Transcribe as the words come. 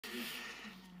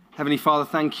Heavenly Father,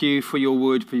 thank you for your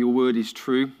word is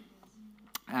true.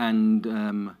 And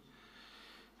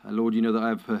Lord, you know that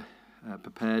I've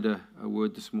prepared a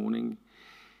word this morning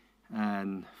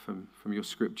and from your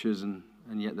scriptures, and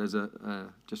yet there's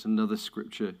just another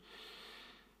scripture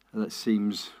that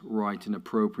seems right and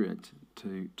appropriate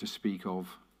to speak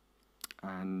of.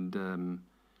 And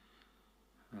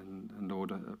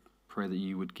Lord, I pray that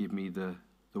you would give me the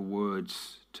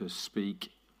words to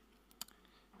speak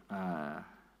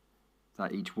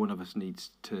that each one of us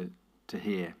needs to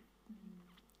hear.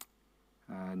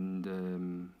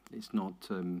 And it's not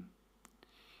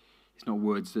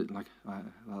words that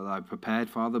I've prepared,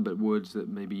 Father, but words that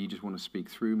maybe you just want to speak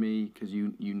through me, because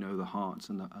you know the hearts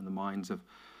and the minds of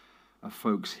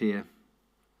folks here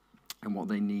and what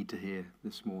they need to hear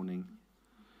this morning.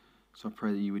 So I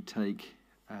pray that you would take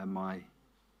my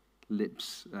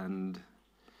lips and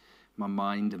my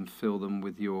mind and fill them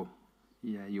with your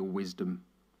wisdom.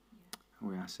 And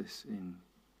we ask this in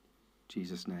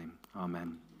Jesus' name.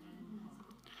 Amen.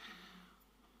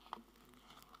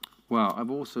 Well,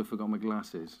 I've also forgot my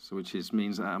glasses, which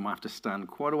means that I might have to stand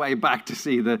quite a way back to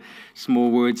see the small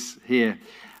words here.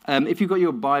 If you've got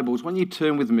your Bibles, why don't you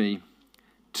turn with me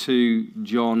to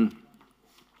John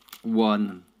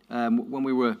 1. When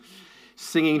we were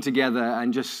singing together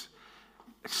and just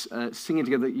singing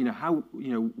together,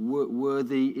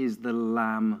 worthy is the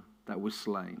Lamb that was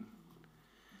slain.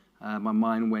 My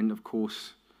mind went, of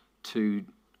course, to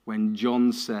when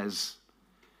John says,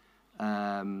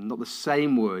 not the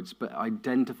same words, but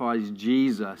identifies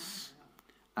Jesus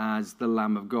as the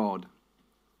Lamb of God.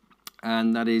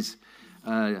 And that is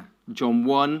John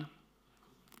 1,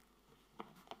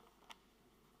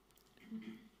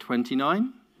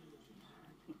 29.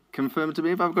 Confirm to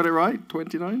me if I've got it right.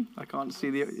 29. I can't see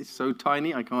it's so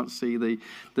tiny. I can't see the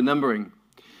numbering.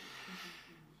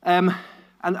 And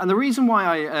the reason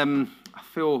why I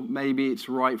feel maybe it's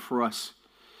right for us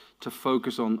to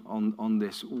focus on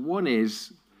this, one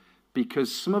is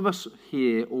because some of us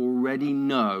here already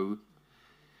know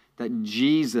that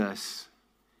Jesus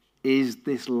is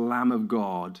this Lamb of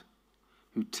God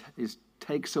who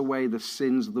takes away the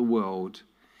sins of the world,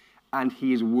 and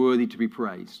he is worthy to be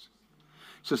praised.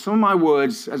 So some of my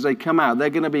words, as they come out,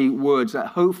 they're going to be words that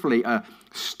hopefully are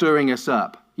stirring us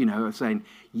up, saying,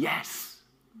 yes,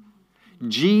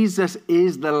 Jesus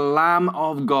is the Lamb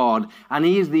of God, and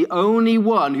he is the only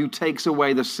one who takes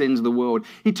away the sins of the world.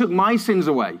 He took my sins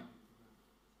away.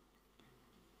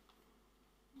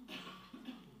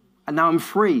 And now I'm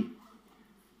free.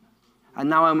 And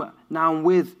now I'm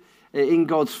in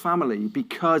God's family,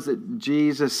 because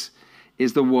Jesus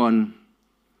is the one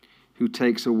who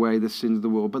takes away the sins of the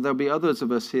world. But there'll be others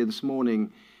of us here this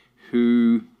morning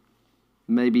who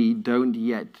maybe don't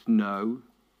yet know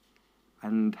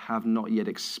and have not yet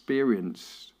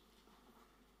experienced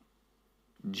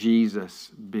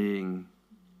Jesus being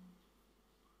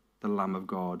the Lamb of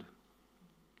God,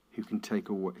 who takes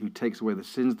away the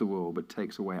sins of the world, but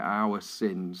takes away our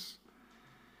sins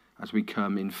as we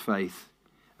come in faith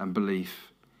and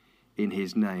belief in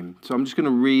his name. So I'm just going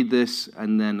to read this,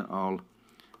 and then I'll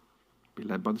be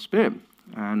led by the Spirit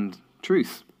and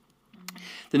truth.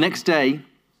 The next day,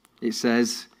 it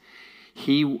says,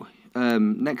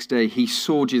 next day he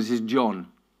saw Jesus. This is John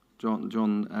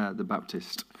the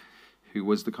Baptist, who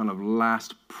was the kind of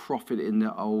last prophet in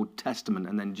the Old Testament,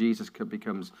 and then Jesus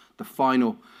becomes the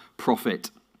final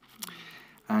prophet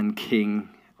and king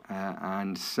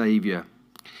and savior.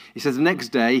 He says, the next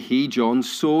day he, John,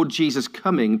 saw Jesus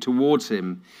coming towards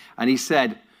him, and he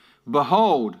said,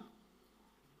 behold,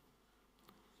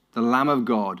 the Lamb of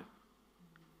God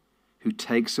who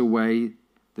takes away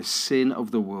the sin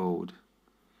of the world.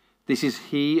 This is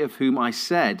he of whom I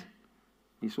said.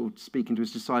 He's sort of speaking to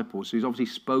his disciples. So he's obviously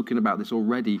spoken about this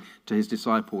already to his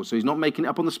disciples. So he's not making it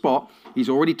up on the spot. He's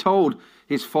already told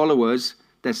his followers,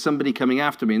 there's somebody coming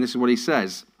after me. And this is what he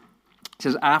says. He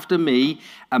says, after me,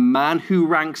 a man who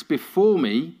ranks before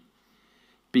me,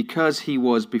 because he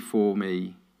was before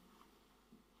me.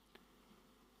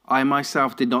 I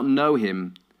myself did not know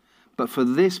him, but for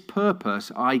this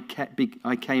purpose I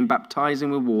came baptizing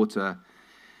with water,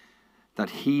 that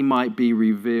he might be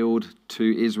revealed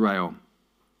to Israel.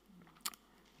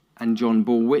 And John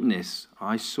bore witness,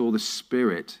 I saw the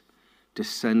Spirit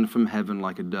descend from heaven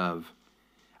like a dove,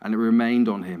 and it remained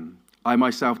on him. I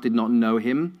myself did not know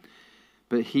him,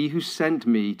 but he who sent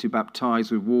me to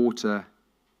baptize with water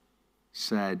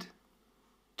said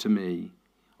to me,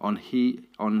 on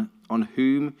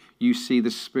whom you see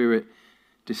the Spirit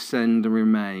descend and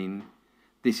remain,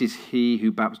 this is he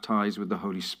who baptized with the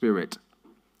Holy Spirit.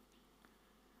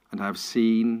 And I have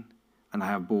seen and I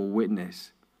have bore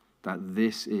witness that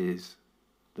this is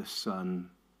the Son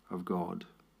of God.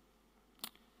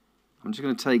 I'm just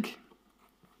going to take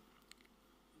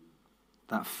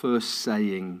that first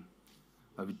saying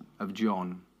of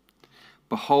John.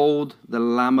 Behold the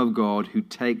Lamb of God who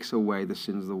takes away the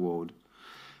sins of the world.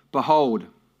 Behold,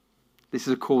 this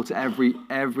is a call to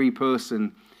every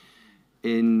person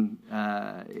in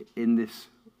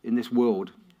this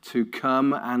world to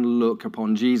come and look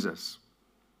upon Jesus.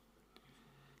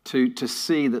 To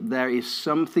see that there is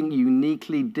something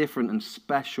uniquely different and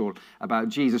special about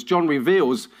Jesus. John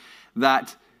reveals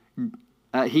that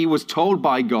he was told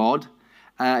by God,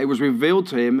 it was revealed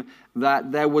to him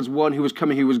that there was one who was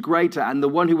coming who was greater, and the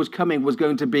one who was coming was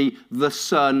going to be the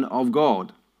Son of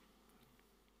God.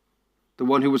 The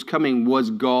one who was coming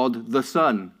was God the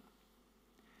Son.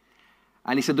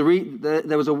 And he said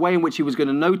there was a way in which he was going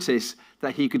to notice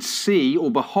that he could see or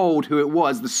behold who it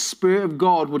was. The Spirit of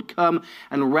God would come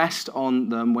and rest on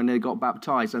them when they got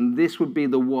baptized. And this would be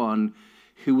the one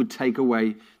who would take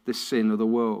away the sin of the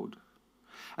world.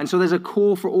 And so there's a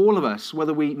call for all of us,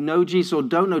 whether we know Jesus or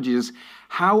don't know Jesus.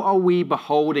 How are we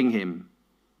beholding him?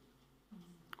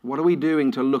 What are we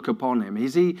doing to look upon him?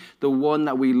 Is he the one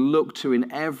that we look to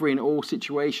in every and all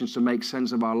situations to make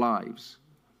sense of our lives?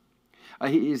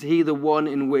 Is he the one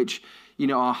in which,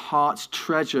 our heart's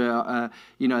treasure,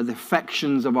 the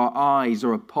affections of our eyes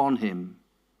are upon him?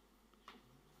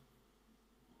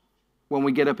 When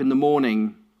we get up in the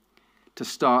morning to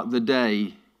start the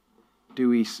day, do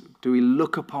we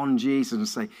look upon Jesus and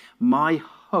say, my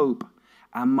hope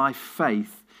and my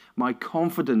faith, my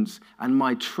confidence and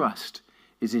my trust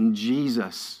is in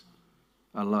Jesus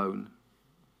alone?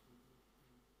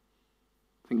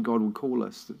 I think God will call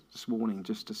us this morning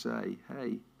just to say,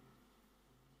 hey,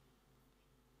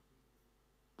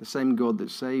 the same God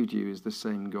that saved you is the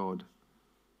same God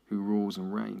who rules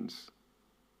and reigns.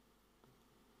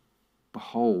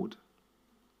 Behold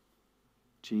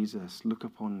Jesus. Look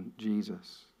upon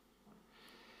Jesus.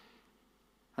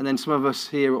 And then some of us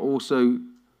here also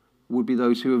would be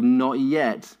those who have not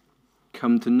yet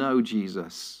come to know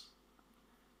Jesus.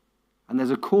 And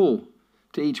there's a call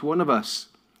to each one of us.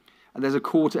 And there's a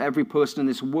call to every person in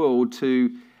this world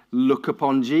to look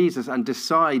upon Jesus and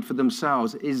decide for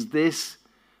themselves, is this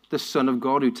the Son of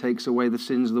God who takes away the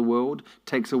sins of the world,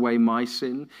 takes away my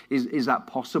sin? Is that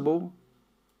possible?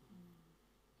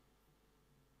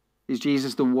 Is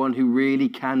Jesus the one who really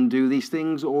can do these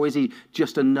things? Or is he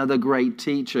just another great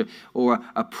teacher or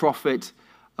a prophet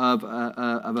of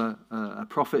a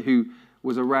prophet who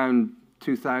was around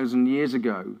 2,000 years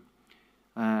ago?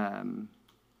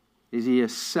 Is he a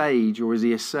sage or is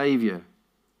he a savior?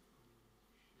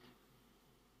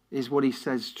 Is what he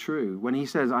says true? When he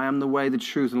says, I am the way, the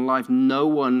truth, and life, no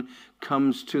one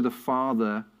comes to the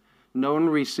Father. No one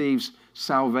receives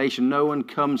salvation. No one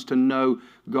comes to know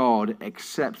God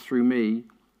except through me.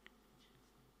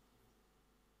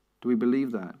 Do we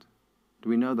believe that? Do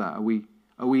we know that? Are we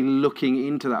looking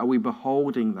into that? Are we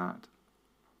beholding that?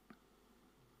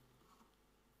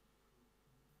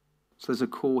 So there's a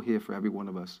call here for every one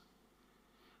of us.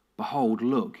 Behold,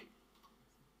 look.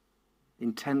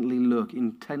 Intently look.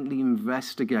 Intently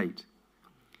investigate.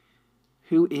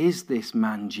 Who is this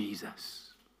man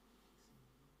Jesus?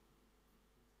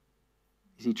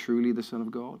 Is he truly the Son of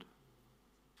God?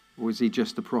 Or is he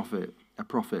just a prophet?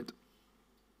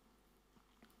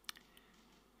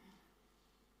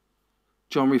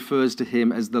 John refers to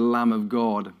him as the Lamb of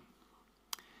God.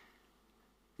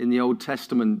 In the Old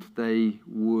Testament, they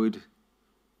would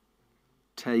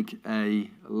take a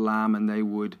lamb and they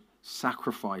would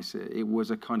sacrifice it. It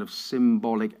was a kind of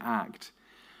symbolic act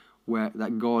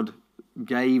that God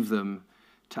gave them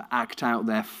to act out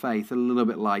their faith, a little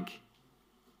bit like,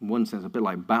 in one sense, a bit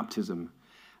like baptism.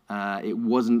 It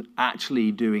wasn't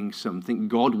actually doing something.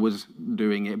 God was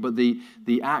doing it. But the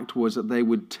act was that they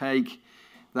would take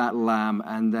that lamb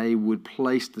and they would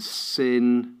place the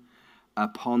sin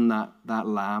upon that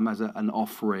lamb as an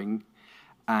offering.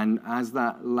 And as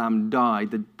that lamb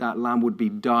died, that lamb would be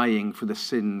dying for the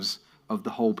sins of the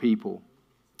whole people.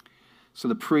 So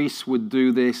the priests would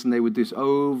do this, and they would do this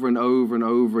over and over and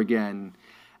over again.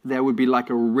 There would be like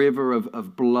a river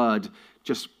of blood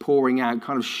just pouring out,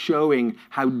 kind of showing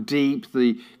how deep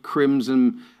the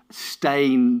crimson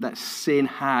stain that sin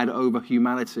had over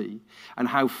humanity, and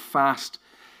how fast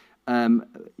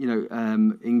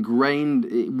ingrained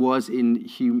it was in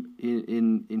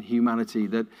humanity,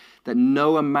 that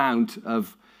no amount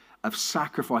of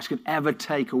sacrifice could ever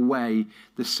take away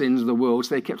the sins of the world.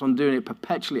 So they kept on doing it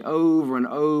perpetually over and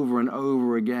over and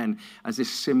over again as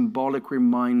this symbolic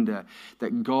reminder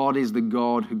that God is the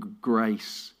God who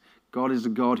grace. God is the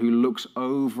God who looks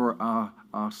over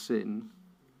our sin.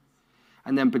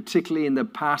 And then particularly in the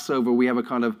Passover, we have a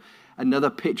kind of another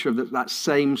picture of that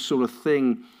same sort of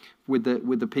thing with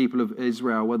the people of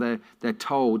Israel, where they're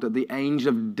told that the angel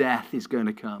of death is going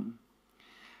to come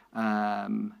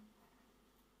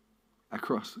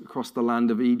across the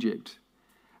land of Egypt.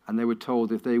 And they were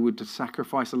told if they were to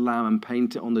sacrifice a lamb and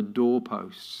paint it on the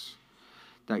doorposts,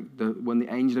 that when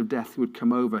the angel of death would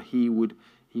come over, he would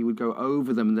go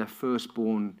over them and their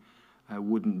firstborn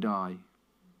wouldn't die.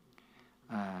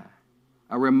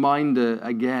 A reminder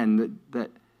again that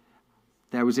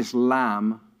there was this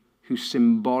lamb who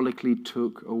symbolically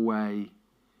took away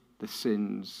the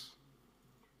sins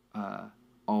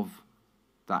of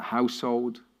that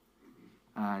household,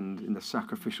 and in the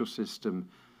sacrificial system,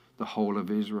 the whole of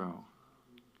Israel.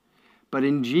 But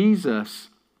in Jesus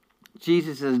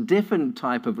is a different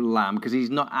type of lamb, because he's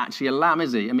not actually a lamb,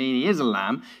 is he? I mean, he is a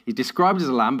lamb. He's described as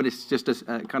a lamb, but it's just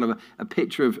a kind of a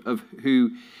picture of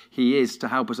who he is to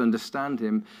help us understand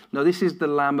him. No, this is the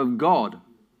Lamb of God.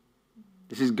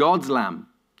 This is God's lamb.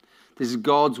 This is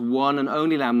God's one and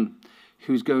only lamb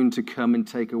who's going to come and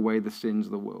take away the sins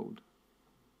of the world.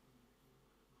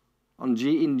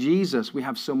 In Jesus, we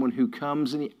have someone who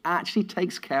comes and he actually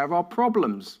takes care of our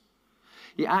problems.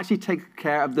 He actually takes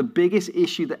care of the biggest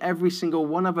issue that every single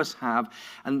one of us have,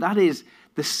 and that is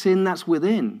the sin that's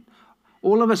within.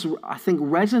 All of us, I think,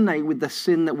 resonate with the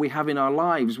sin that we have in our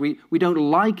lives. We don't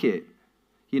like it.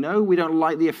 You know, we don't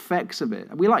like the effects of it.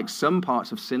 We like some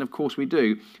parts of sin, of course we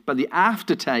do, but the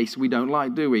aftertaste we don't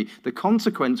like, do we? The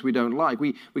consequence we don't like.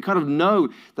 We kind of know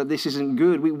that this isn't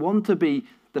good. We want to be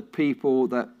the people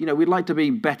that, you know, we'd like to be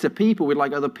better people. We'd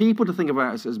like other people to think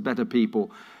about us as better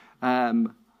people.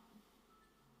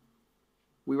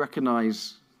 We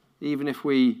recognize, even if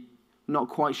we're not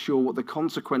quite sure what the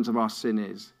consequence of our sin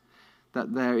is, that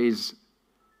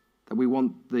we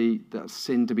want that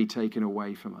sin to be taken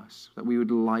away from us, that we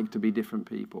would like to be different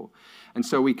people. And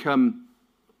so we come,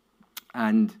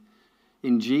 and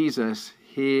in Jesus,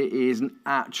 here is an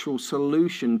actual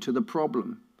solution to the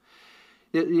problem.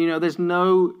 You know, there's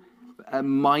no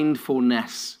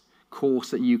mindfulness course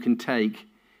that you can take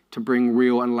to bring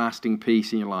real and lasting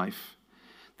peace in your life.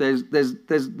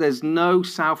 There's no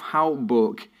self-help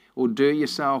book or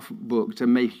do-it-yourself book to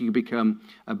make you become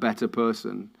a better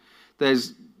person.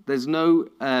 There's no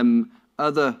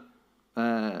other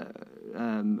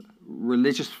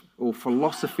religious or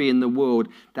philosophy in the world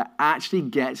that actually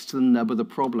gets to the nub of the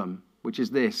problem, which is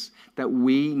this, that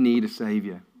we need a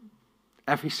Savior.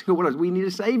 Every single one of us, we need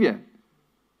a Savior.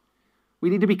 We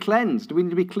need to be cleansed. We need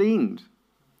to be cleaned.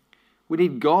 We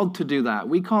need God to do that.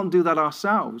 We can't do that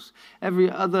ourselves.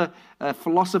 Every other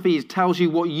philosophy tells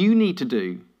you what you need to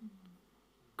do.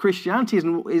 Christianity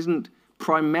isn't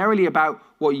primarily about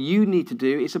what you need to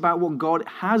do. It's about what God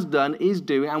has done, is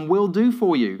doing, and will do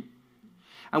for you.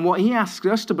 And what he asks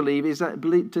us to believe is that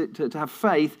to have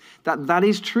faith that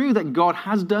is true, that God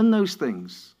has done those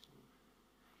things.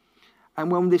 And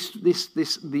when the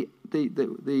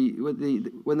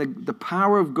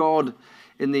power of God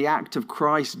in the act of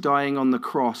Christ dying on the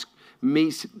cross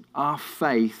meets our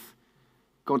faith,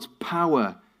 God's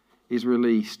power is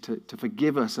released to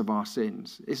forgive us of our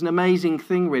sins. It's an amazing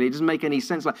thing, really. It doesn't make any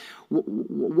sense. Like,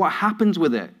 what happens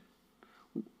with it?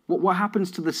 What happens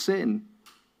to the sin?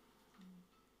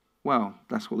 Well,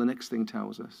 that's what the next thing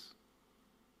tells us.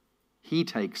 He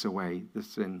takes away the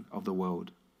sin of the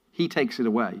world. He takes it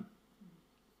away.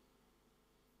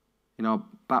 In our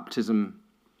baptism,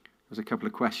 there was a couple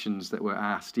of questions that were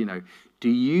asked. You know, do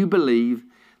you believe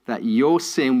that your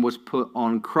sin was put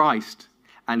on Christ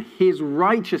and his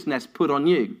righteousness put on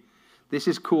you? This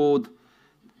is called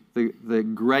the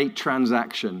great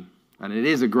transaction. And it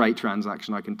is a great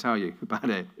transaction, I can tell you about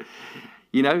it.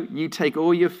 You know, you take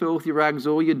all your filthy rags,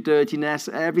 all your dirtiness,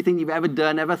 everything you've ever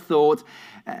done, ever thought,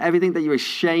 everything that you're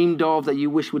ashamed of, that you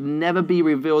wish would never be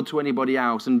revealed to anybody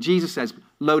else. And Jesus says,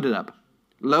 load it up.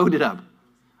 Load it up.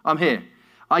 I'm here.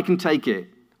 I can take it.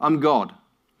 I'm God.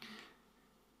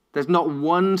 There's not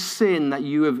one sin that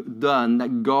you have done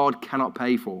that God cannot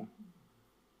pay for.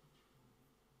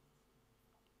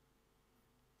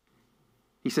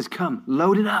 He says, come,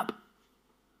 load it up.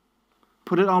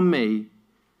 Put it on me,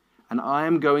 and I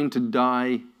am going to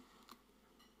die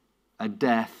a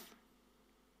death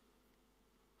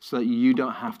so that you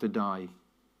don't have to die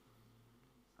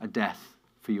a death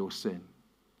for your sin.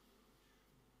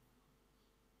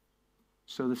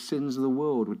 So the sins of the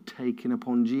world were taken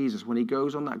upon Jesus. When he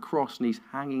goes on that cross and he's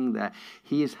hanging there,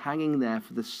 he is hanging there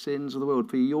for the sins of the world,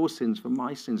 for your sins, for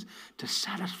my sins, to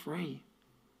set us free.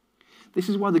 This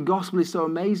is why the gospel is so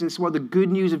amazing. This is why the good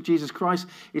news of Jesus Christ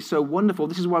is so wonderful.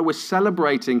 This is why we're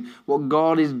celebrating what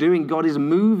God is doing. God is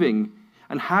moving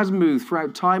and has moved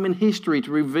throughout time and history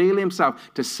to reveal himself,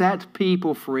 to set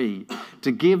people free,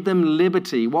 to give them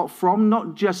liberty. What from?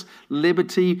 Not just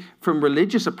liberty from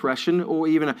religious oppression or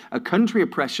even a country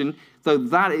oppression, though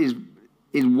that is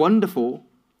wonderful.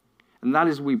 And that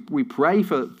is, we pray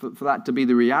for that to be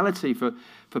the reality for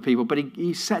people. But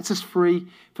he sets us free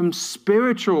from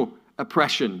spiritual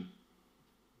oppression,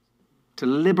 to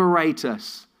liberate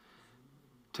us,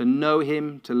 to know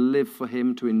him, to live for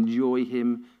him, to enjoy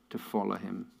him, to follow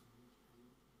him.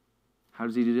 How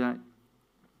does he do that?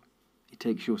 He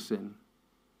takes your sin.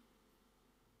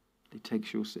 He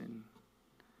takes your sin.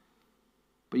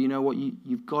 But you know what?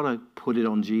 You've got to put it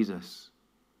on Jesus.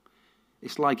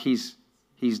 It's like he's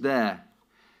there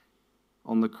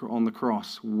on the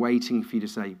cross, waiting for you to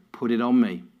say, put it on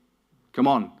me. Come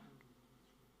on.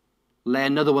 Lay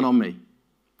another one on me.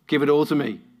 Give it all to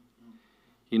me.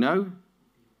 You know?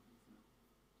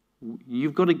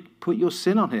 You've got to put your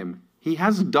sin on him. He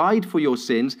has died for your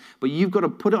sins, but you've got to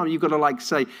put it on. You've got to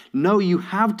say, no, you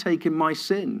have taken my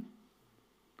sin.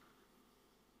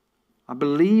 I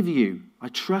believe you. I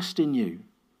trust in you.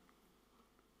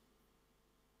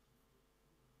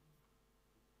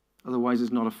 Otherwise,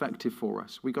 it's not effective for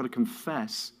us. We've got to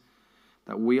confess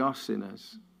that we are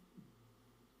sinners,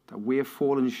 that we have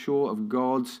fallen short of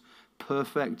God's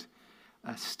perfect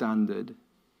standard,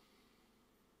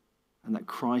 and that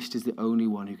Christ is the only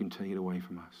one who can take it away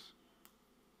from us.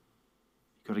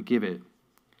 You've got to give it.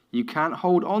 You can't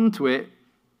hold on to it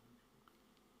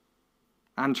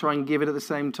and try and give it at the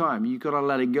same time. You've got to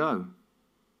let it go.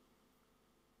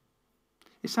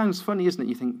 It sounds funny, isn't it?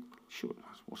 You think, sure,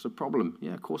 what's the problem?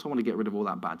 Yeah, of course I want to get rid of all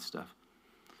that bad stuff.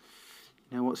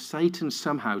 You know what? Satan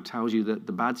somehow tells you that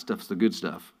the bad stuff's the good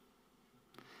stuff.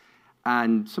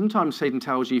 And sometimes Satan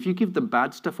tells you, if you give the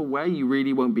bad stuff away, you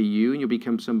really won't be you and you'll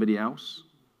become somebody else.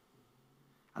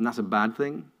 And that's a bad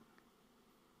thing.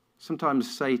 Sometimes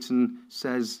Satan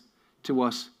says to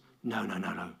us, no.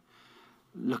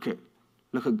 Look at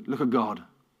God.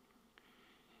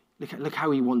 Look how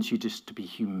he wants you just to be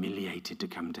humiliated to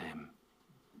come to him.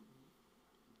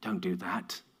 Don't do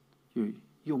that.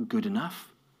 You're good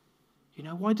enough. You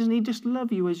know, why doesn't he just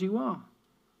love you as you are?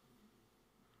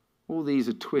 All these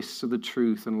are twists of the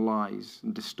truth and lies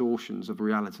and distortions of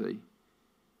reality.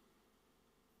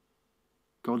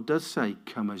 God does say,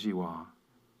 come as you are.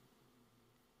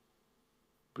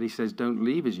 But he says, don't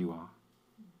leave as you are.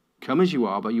 Come as you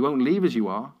are, but you won't leave as you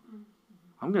are.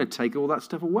 I'm going to take all that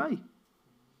stuff away.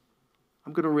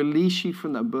 I'm going to release you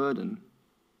from that burden.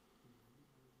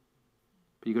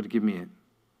 But you've got to give me it.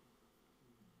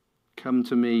 Come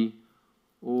to me,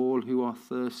 all who are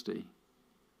thirsty.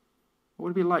 What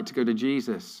would it be like to go to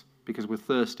Jesus because we're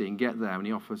thirsty and get there and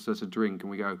he offers us a drink and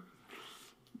we go,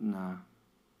 no.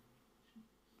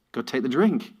 Go take the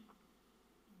drink.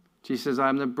 Jesus says, I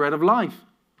am the bread of life.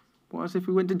 What if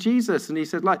we went to Jesus and he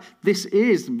said, this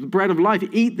is the bread of life.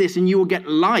 Eat this and you will get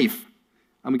life.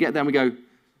 And we get there and we go,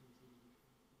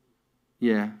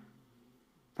 yeah,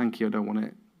 thank you, I don't want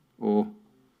it. Or,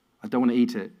 I don't want to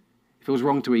eat it. It feels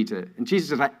wrong to eat it. And Jesus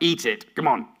says, eat it. Come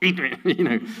on, eat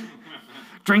it.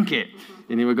 Drink it.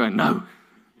 And he would go, no.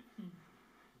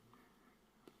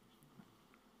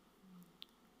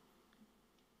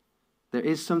 There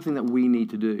is something that we need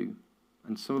to do.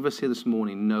 And some of us here this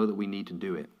morning know that we need to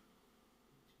do it.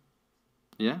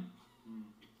 Yeah?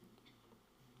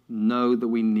 Know that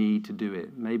we need to do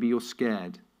it. Maybe you're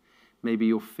scared. Maybe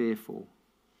you're fearful.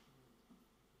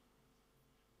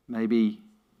 Maybe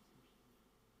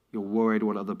you're worried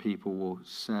what other people will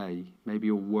say. Maybe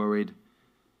you're worried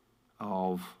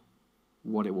of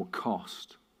what it will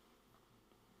cost.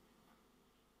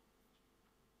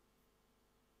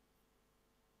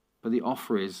 But the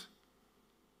offer is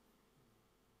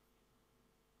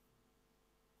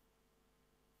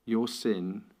your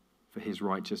sin for his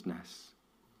righteousness.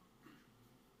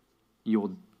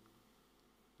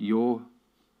 Your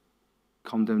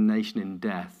condemnation in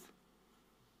death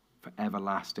for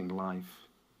everlasting life.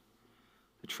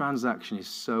 The transaction is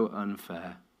so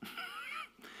unfair.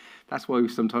 That's why we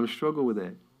sometimes struggle with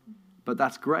it. But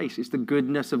that's grace. It's the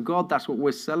goodness of God. That's what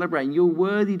we're celebrating. You're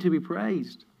worthy to be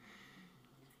praised.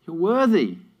 You're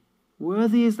worthy.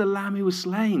 Worthy is the Lamb who was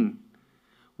slain.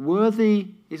 Worthy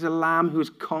is a Lamb who has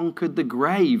conquered the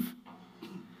grave.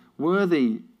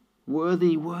 Worthy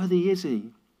is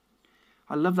he.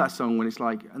 I love that song when it's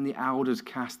like, and the elders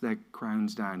cast their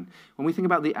crowns down. When we think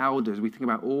about the elders, we think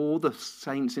about all the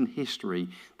saints in history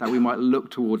that we might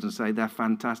look towards and say they're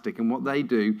fantastic. And what they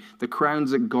do, the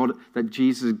crowns that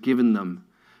Jesus has given them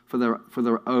for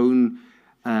their own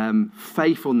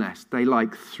faithfulness. They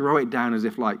like throw it down as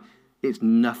if like it's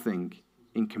nothing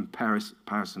in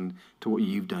comparison to what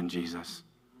you've done, Jesus.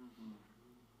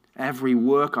 Every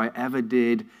work I ever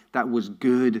did that was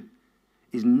good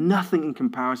is nothing in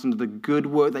comparison to the good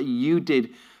work that you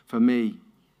did for me.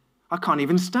 I can't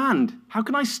even stand. How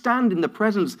can I stand in the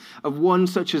presence of one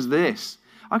such as this?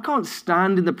 I can't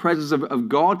stand in the presence of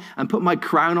God and put my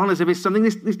crown on as if it's something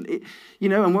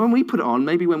and when we put it on,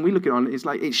 maybe when we look at it on, it's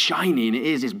like it's shiny and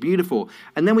it's beautiful.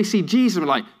 And then we see Jesus and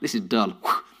we're like, this is dull.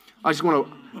 I just want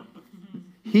to.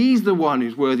 He's the one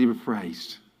who's worthy of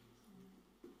praise.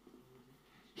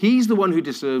 He's the one who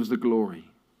deserves the glory.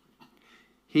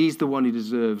 He's the one who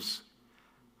deserves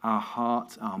our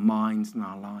hearts, our minds, and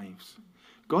our lives.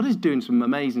 God is doing some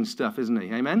amazing stuff, isn't he?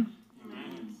 Amen?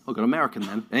 Amen. Oh, got American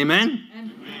then. Amen?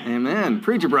 Amen. Amen.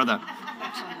 Preacher brother.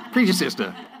 Preacher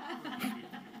sister.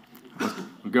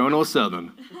 I'm going all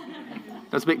Southern.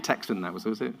 That's a bit Texan, that was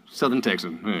it? Southern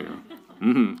Texan. There you go.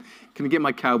 Mm-hmm. Can I get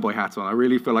my cowboy hat on? I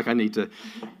really feel like I need to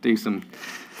do some.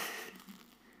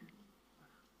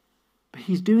 But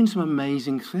he's doing some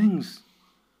amazing things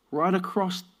right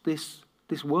across this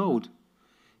world.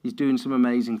 He's doing some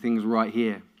amazing things right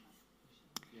here.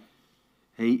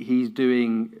 He's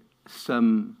doing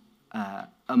some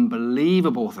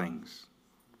unbelievable things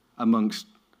amongst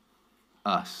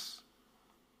us.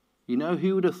 You know,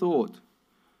 who would have thought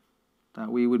that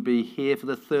we would be here for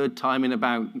the third time in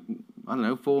about,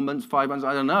 4 months, 5 months,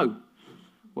 I don't know.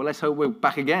 Well, let's hope we're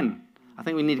back again. I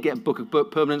think we need to get a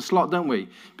permanent slot, don't we?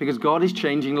 Because God is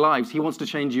changing lives. He wants to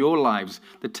change your lives.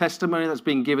 The testimony that's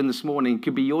been given this morning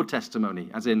could be your testimony,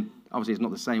 as in, obviously it's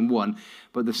not the same one,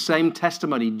 but the same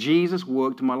testimony. Jesus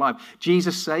worked in my life.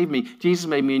 Jesus saved me. Jesus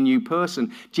made me a new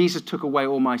person. Jesus took away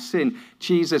all my sin.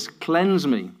 Jesus cleansed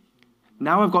me.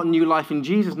 Now I've got new life in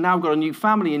Jesus. Now I've got a new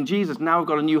family in Jesus. Now I've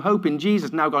got a new hope in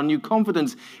Jesus. Now I've got a new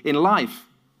confidence in life.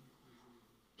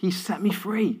 He set me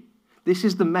free. This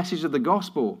is the message of the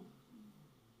gospel.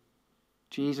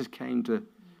 Jesus came to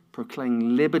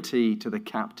proclaim liberty to the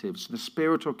captives, the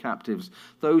spiritual captives,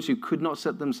 those who could not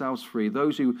set themselves free,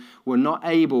 those who were not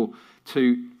able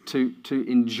to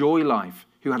enjoy life,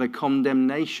 who had a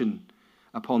condemnation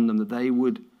upon them, that they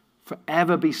would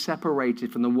forever be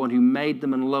separated from the one who made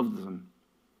them and loved them.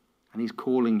 And he's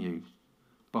calling you,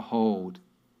 behold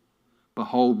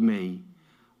me.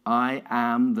 I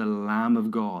am the Lamb of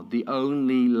God, the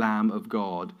only Lamb of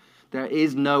God. There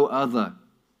is no other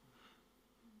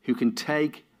who can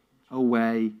take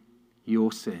away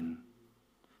your sin.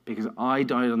 Because I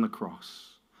died on the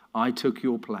cross. I took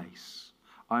your place.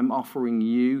 I'm offering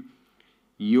you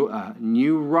your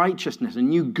new righteousness, a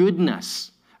new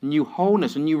goodness, a new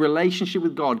wholeness, a new relationship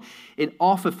with God. In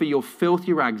offer for your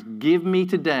filthy rags. Give me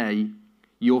today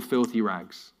your filthy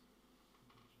rags.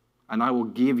 And I will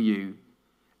give you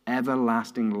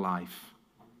everlasting life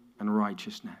and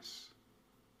righteousness.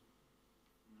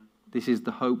 This is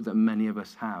the hope that many of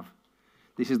us have.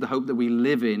 This is the hope that we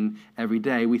live in every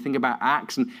day. We think about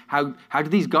Acts and how do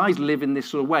these guys live in this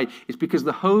sort of way? It's because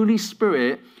the Holy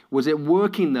Spirit was at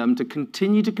work in them to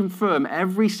continue to confirm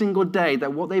every single day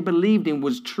that what they believed in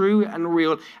was true and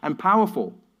real and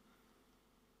powerful.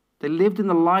 They lived in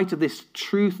the light of this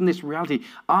truth and this reality.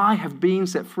 I have been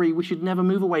set free. We should never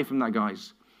move away from that,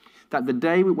 guys. That the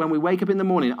day when we wake up in the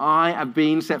morning, I have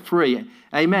been set free.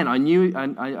 Amen. I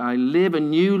live a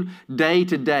new day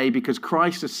to day because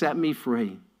Christ has set me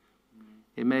free.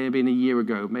 It may have been a year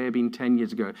ago, may have been 10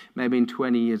 years ago, may have been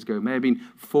 20 years ago, may have been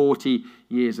 40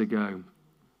 years ago.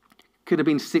 Could have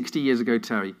been 60 years ago,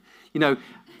 Terry.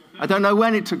 I don't know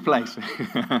when it took place.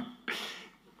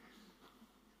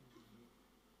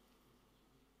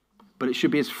 But it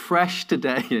should be as fresh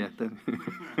today. Yeah. That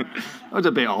was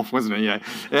a bit off, wasn't it?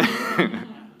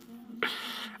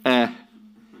 Yeah.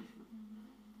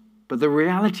 But the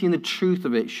reality and the truth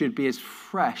of it should be as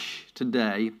fresh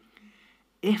today,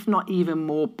 if not even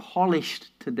more polished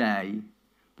today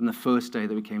than the first day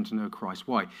that we came to know Christ.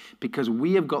 Why? Because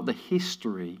we have got the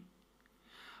history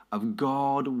of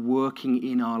God working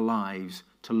in our lives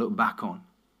to look back on.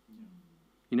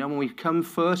 When we come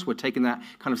first, we're taking that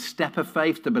kind of step of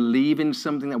faith to believe in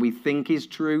something that we think is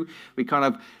true. We kind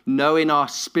of know in our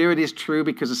spirit is true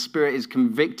because the Spirit is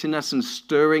convicting us and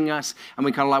stirring us. And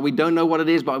we kind of we don't know what it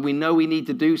is, but we know we need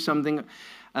to do something.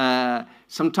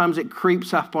 Sometimes it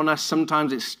creeps up on us.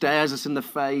 Sometimes it stares us in the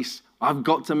face. I've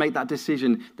got to make that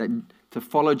decision to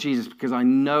follow Jesus because I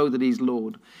know that he's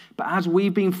Lord. But as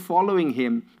we've been following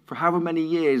him for however many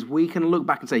years, we can look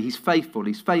back and say, he's faithful,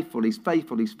 he's faithful, he's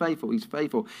faithful, he's faithful, he's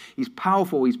faithful. He's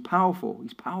powerful, he's powerful,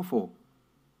 he's powerful.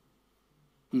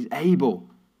 He's able.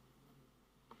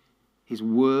 His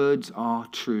words are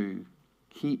true.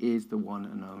 He is the one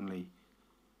and only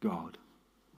God.